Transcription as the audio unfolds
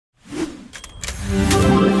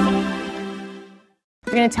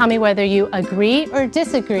You're going to tell me whether you agree or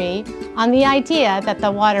disagree on the idea that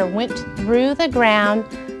the water went through the ground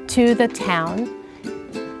to the town.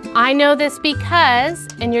 I know this because,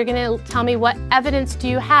 and you're going to tell me what evidence do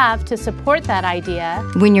you have to support that idea.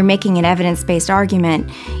 When you're making an evidence-based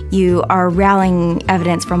argument, you are rallying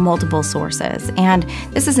evidence from multiple sources. And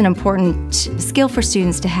this is an important skill for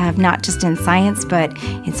students to have, not just in science, but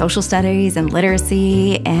in social studies and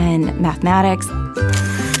literacy and mathematics.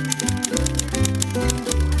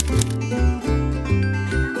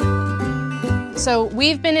 So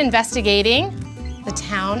we've been investigating the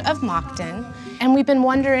town of Moncton, and we've been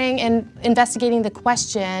wondering and investigating the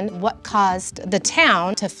question, what caused the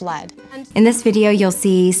town to flood? In this video, you'll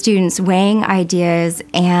see students weighing ideas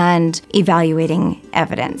and evaluating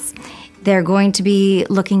evidence. They're going to be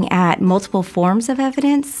looking at multiple forms of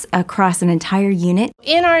evidence across an entire unit.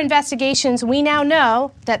 In our investigations, we now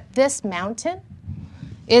know that this mountain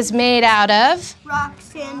is made out of rock,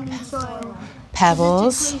 sand, and soil.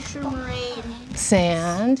 Pebbles,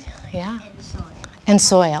 sand, yeah, and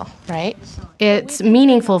soil, right? It's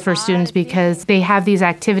meaningful for students because they have these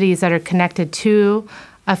activities that are connected to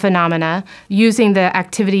a phenomena, using the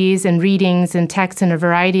activities and readings and texts and a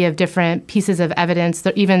variety of different pieces of evidence,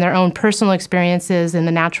 even their own personal experiences in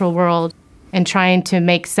the natural world, and trying to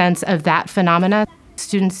make sense of that phenomena.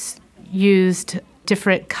 Students used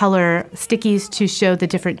different color stickies to show the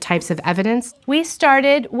different types of evidence. We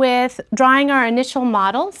started with drawing our initial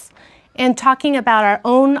models and talking about our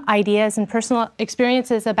own ideas and personal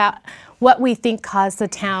experiences about what we think caused the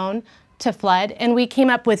town to flood. And we came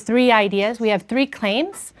up with 3 ideas. We have 3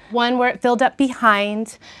 claims. One where it filled up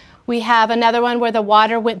behind. We have another one where the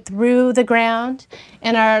water went through the ground.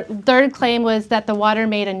 And our 3rd claim was that the water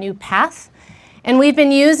made a new path. And we've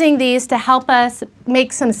been using these to help us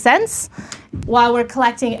make some sense while we're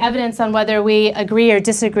collecting evidence on whether we agree or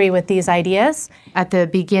disagree with these ideas. At the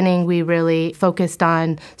beginning, we really focused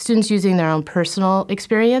on students using their own personal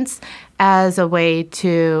experience as a way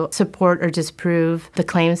to support or disprove the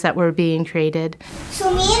claims that were being created.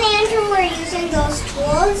 So me and Andrew were using those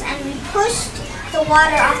tools and we pushed the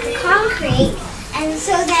water off the concrete, and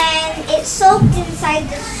so then it soaked inside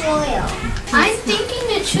the soil. I'm thinking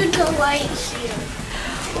it should go right here.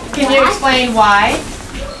 Can you explain why?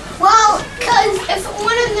 Well, because if it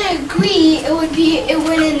went in the agree, it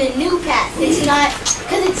went in the new path. It's not,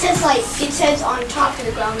 because it says on top of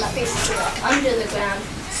the ground, not basically like under the ground.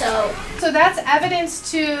 So that's evidence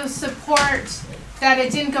to support that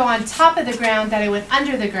it didn't go on top of the ground, that it went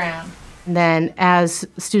under the ground. And then as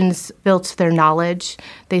students built their knowledge,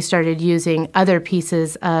 they started using other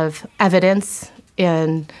pieces of evidence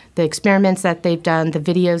in the experiments that they've done, the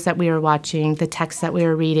videos that we were watching, the texts that we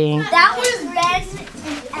were reading. That was Ben's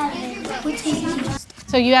evidence.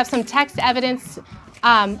 So you have some text evidence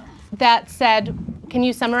that said, can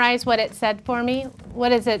you summarize what it said for me? What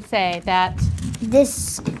does it say? That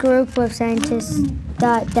this group of scientists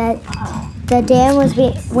thought that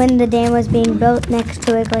when the dam was being built next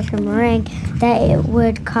to a glacier moraine, that it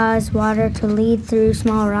would cause water to lead through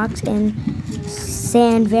small rocks and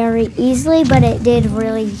sand very easily, but it did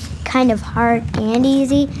really kind of hard and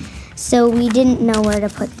easy, so we didn't know where to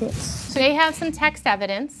put this. So they have some text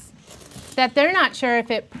evidence that they're not sure if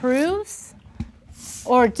it proves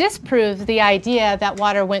or disproves the idea that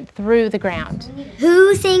water went through the ground.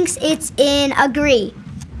 Who thinks it's in agree?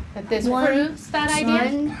 That this proves that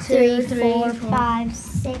idea? 1, 2, 3, 4, 5,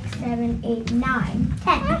 6, 7, 8, 9,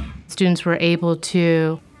 10. Students were able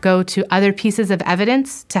to go to other pieces of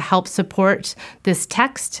evidence to help support this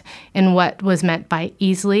text and what was meant by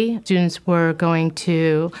easily. Students were going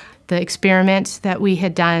to the experiment that we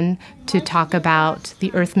had done to talk about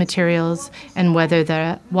the earth materials and whether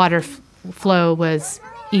the water flow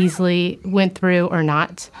went through or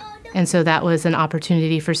not. And so that was an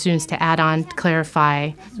opportunity for students to add on,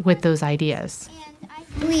 clarify with those ideas.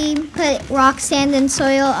 We put rock, sand, and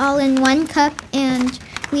soil all in one cup, and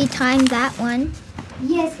we timed that one.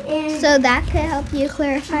 Yes, and so that could help you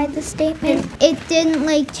clarify the statement. It didn't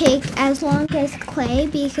take as long as clay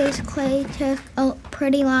because clay took a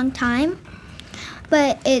pretty long time,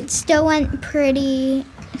 but it still went pretty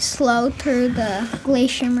slow through the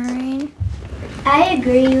glacier moraine. I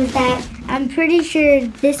agree with that. I'm pretty sure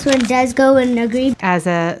this one does go in agree. As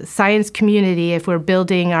a science community, if we're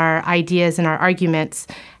building our ideas and our arguments,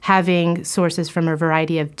 having sources from a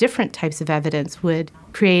variety of different types of evidence would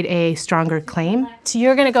create a stronger claim. So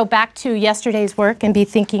you're going to go back to yesterday's work and be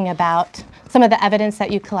thinking about some of the evidence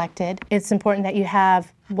that you collected. It's important that you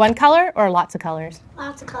have one color or lots of colors?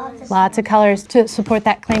 Lots of colors. Lots of colors to support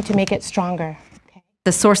that claim to make it stronger.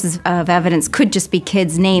 The sources of evidence could just be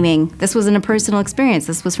kids naming, this wasn't a personal experience,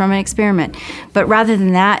 this was from an experiment. But rather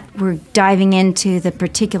than that, we're diving into the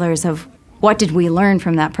particulars of what did we learn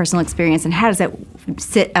from that personal experience and how does it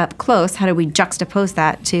sit up close? How do we juxtapose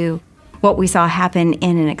that to what we saw happen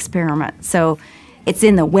in an experiment? So it's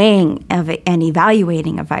in the weighing of it and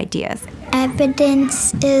evaluating of ideas.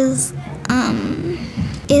 Evidence is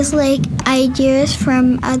like ideas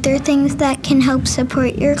from other things that can help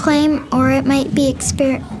support your claim, or it might be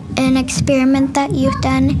an experiment that you've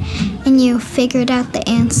done and you figured out the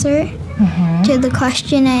answer to the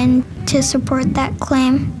question and to support that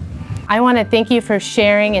claim. I want to thank you for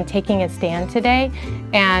sharing and taking a stand today,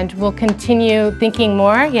 and we'll continue thinking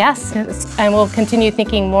more, and we'll continue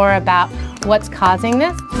thinking more about what's causing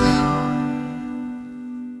this.